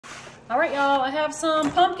All right, y'all, I have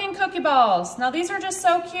some pumpkin cookie balls. Now these are just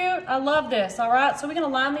so cute. I love this, all right? So we're gonna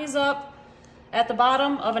line these up at the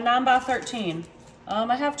bottom of a 9x13.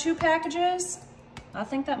 I have 2 packages. I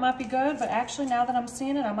think that might be good, but actually now that I'm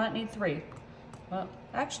seeing it, I might need 3. Well,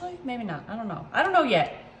 actually, maybe not, I don't know. I don't know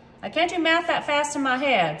yet. I can't do math that fast in my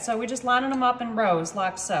head, so we're just lining them up in rows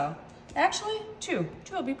like so. Actually, 2.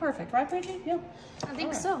 2 will be perfect, right, Bridgie? Yep. I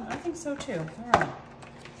think so. I think so too, all right.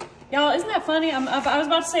 Y'all, isn't that funny? I was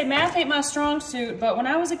about to say math ain't my strong suit, but when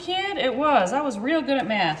I was a kid, it was. I was real good at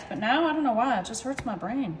math, but now I don't know why, it just hurts my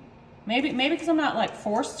brain. Maybe because I'm not like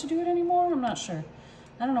forced to do it anymore, I'm not sure.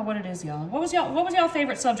 I don't know what it is, y'all. What was y'all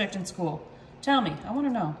favorite subject in school? Tell me, I wanna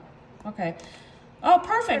know. Okay. Oh,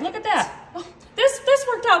 perfect, look at that. Oh, this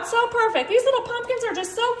worked out so perfect. These little pumpkins are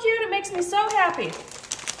just so cute, it makes me so happy.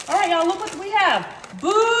 All right, y'all, look what we have.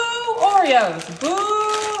 Boo Oreos,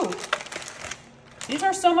 boo. These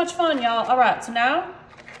are so much fun, y'all. All right, so now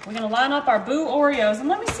we're gonna line up our Boo Oreos. And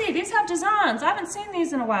let me see, these have designs. I haven't seen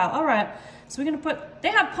these in a while. All right, so we're gonna they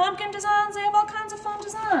have pumpkin designs. They have all kinds of fun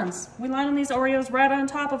designs. We lining these Oreos right on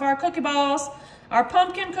top of our cookie balls, our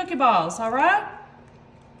pumpkin cookie balls, all right?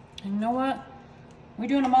 And you know what? We're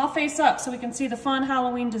doing them all face up so we can see the fun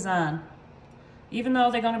Halloween design. Even though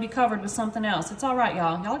they're gonna be covered with something else. It's all right,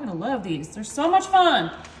 y'all. Y'all are gonna love these. They're so much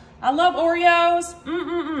fun. I love Oreos.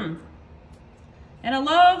 And I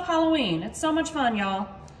love Halloween. It's so much fun, y'all.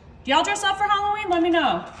 Do y'all dress up for Halloween? Let me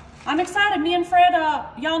know. I'm excited. Me and Fred,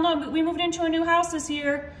 y'all know we moved into a new house this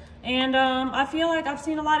year, and I feel like I've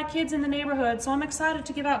seen a lot of kids in the neighborhood, so I'm excited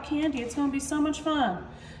to give out candy. It's gonna be so much fun.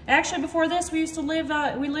 Actually, before this, we used to live,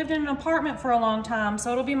 we lived in an apartment for a long time,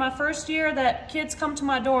 so it'll be my first year that kids come to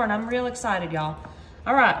my door, and I'm real excited, y'all.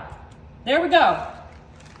 All right, there we go.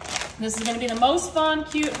 This is gonna be the most fun,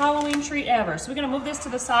 cute Halloween treat ever. So we're gonna move this to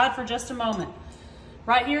the side for just a moment.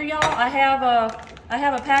 Right here, y'all, I have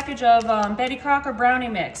a package of Betty Crocker brownie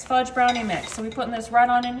mix, fudge brownie mix. So we're putting this right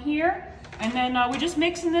on in here. And then we're just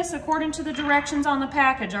mixing this according to the directions on the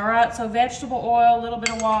package, all right? So vegetable oil, a little bit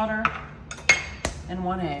of water, and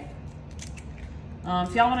 1 egg.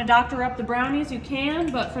 If y'all wanna doctor up the brownies, you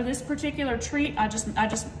can, but for this particular treat, I just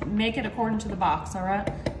make it according to the box, all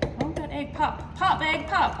right? Oh, that egg pop, pop, egg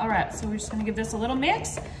pop. All right, so we're just gonna give this a little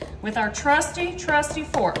mix with our trusty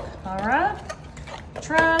fork, all right?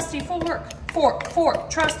 Trusty fork,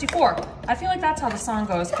 trusty fork. I feel like that's how the song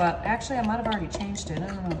goes, but actually I might have already changed it, I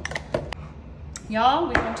don't know. Y'all,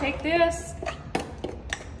 we're gonna take this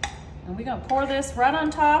and we're gonna pour this right on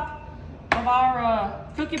top of our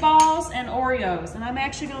cookie balls and Oreos. And I'm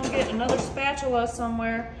actually gonna get another spatula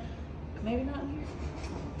somewhere. Maybe not in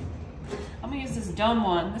here. I'm gonna use this dumb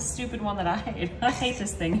one, this stupid one that I hate. I hate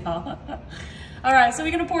this thing, y'all. All right, so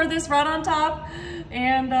we're gonna pour this right on top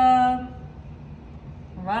and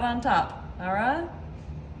right on top, all right?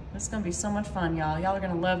 This is gonna be so much fun, y'all. Y'all are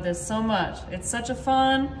gonna love this so much. It's such a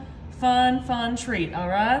fun treat, all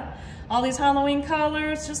right? All these Halloween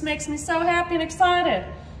colors just makes me so happy and excited.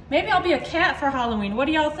 Maybe I'll be a cat for Halloween. What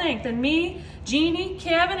do y'all think? Then me, Jeannie,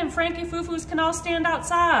 Kevin, and Frankie Foo-Foos can all stand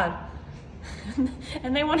outside.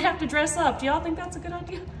 And they won't have to dress up. Do y'all think that's a good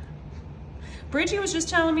idea? Bridgie was just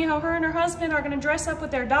telling me how her and her husband are gonna dress up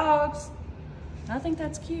with their dogs. I think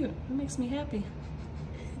that's cute. It makes me happy.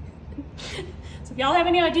 So if y'all have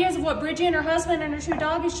any ideas of what Bridgie and her husband and her 2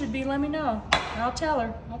 doggies should be, let me know. I'll tell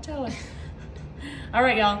her. All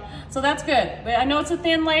right, y'all. So that's good. I know it's a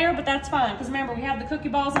thin layer, but that's fine. Because remember, we have the cookie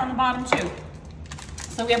balls on the bottom too.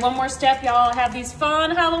 So we have one more step, y'all. I have these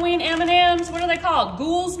fun Halloween M&Ms. What are they called?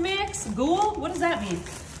 Ghouls mix? Ghoul? What does that mean?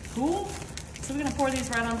 Ghoul? So we're gonna pour these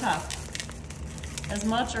right on top. As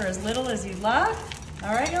much or as little as you like.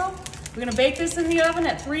 All right, y'all. We're gonna bake this in the oven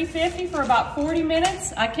at 350 for about 40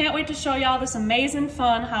 minutes. I can't wait to show y'all this amazing,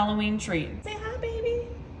 fun Halloween treat. Say hi, baby.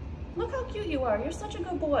 Look how cute you are. You're such a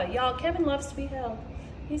good boy. Y'all, Kevin loves to be held.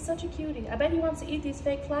 He's such a cutie. I bet he wants to eat these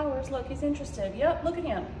fake flowers. Look, he's interested. Yep, look at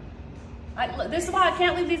him. This is why I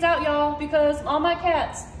can't leave these out, y'all, because all my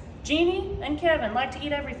cats, Jeannie and Kevin, like to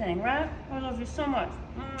eat everything, right? I love you so much.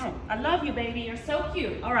 I love you, baby. You're so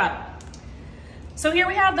cute. All right. So here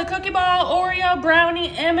we have the cookie ball, Oreo,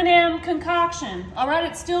 brownie, M&M concoction. All right,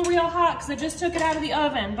 it's still real hot because I just took it out of the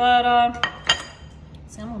oven, but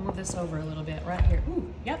see, I'm gonna move this over a little bit right here.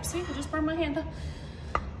 Ooh, yep, see, I just burned my hand up.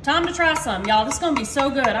 Time to try some, y'all. This is gonna be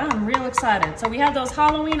so good. I'm real excited. So we have those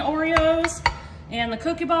Halloween Oreos and the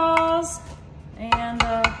cookie balls, and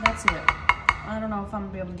that's it. I don't know if I'm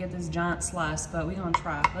gonna be able to get this giant slice, but we're gonna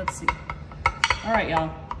try. Let's see. All right,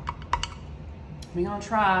 y'all. We're gonna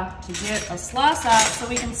try to get a slice out so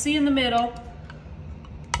we can see in the middle.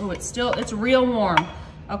 Oh, it's real warm.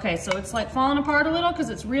 Okay, so it's like falling apart a little because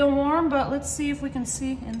it's real warm, but let's see if we can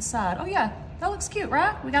see inside. Oh yeah, that looks cute,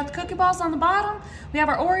 right? We got the cookie balls on the bottom. We have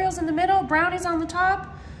our Oreos in the middle, brownies on the top.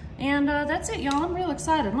 And that's it, y'all. I'm real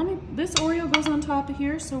excited. This Oreo goes on top of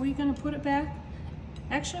here, so we're gonna put it back.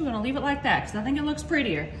 Actually, I'm gonna leave it like that because I think it looks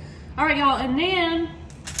prettier. All right, y'all, and then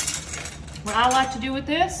what I like to do with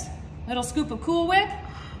this, little scoop of Cool Whip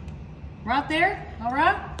right there, all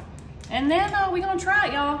right? And then we're gonna try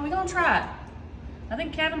it, y'all. We're gonna try it. I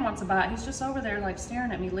think Kevin wants a bite. He's just over there like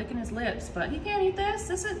staring at me, licking his lips, but he can't eat this.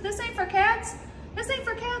 This ain't for cats. This ain't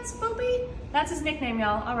for cats, Boopy. That's his nickname,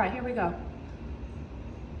 y'all. All right, here we go.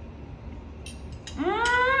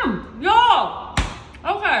 Y'all.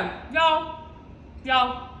 Okay,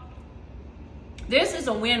 y'all. This is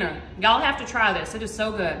a winner. Y'all have to try this. It is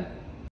so good.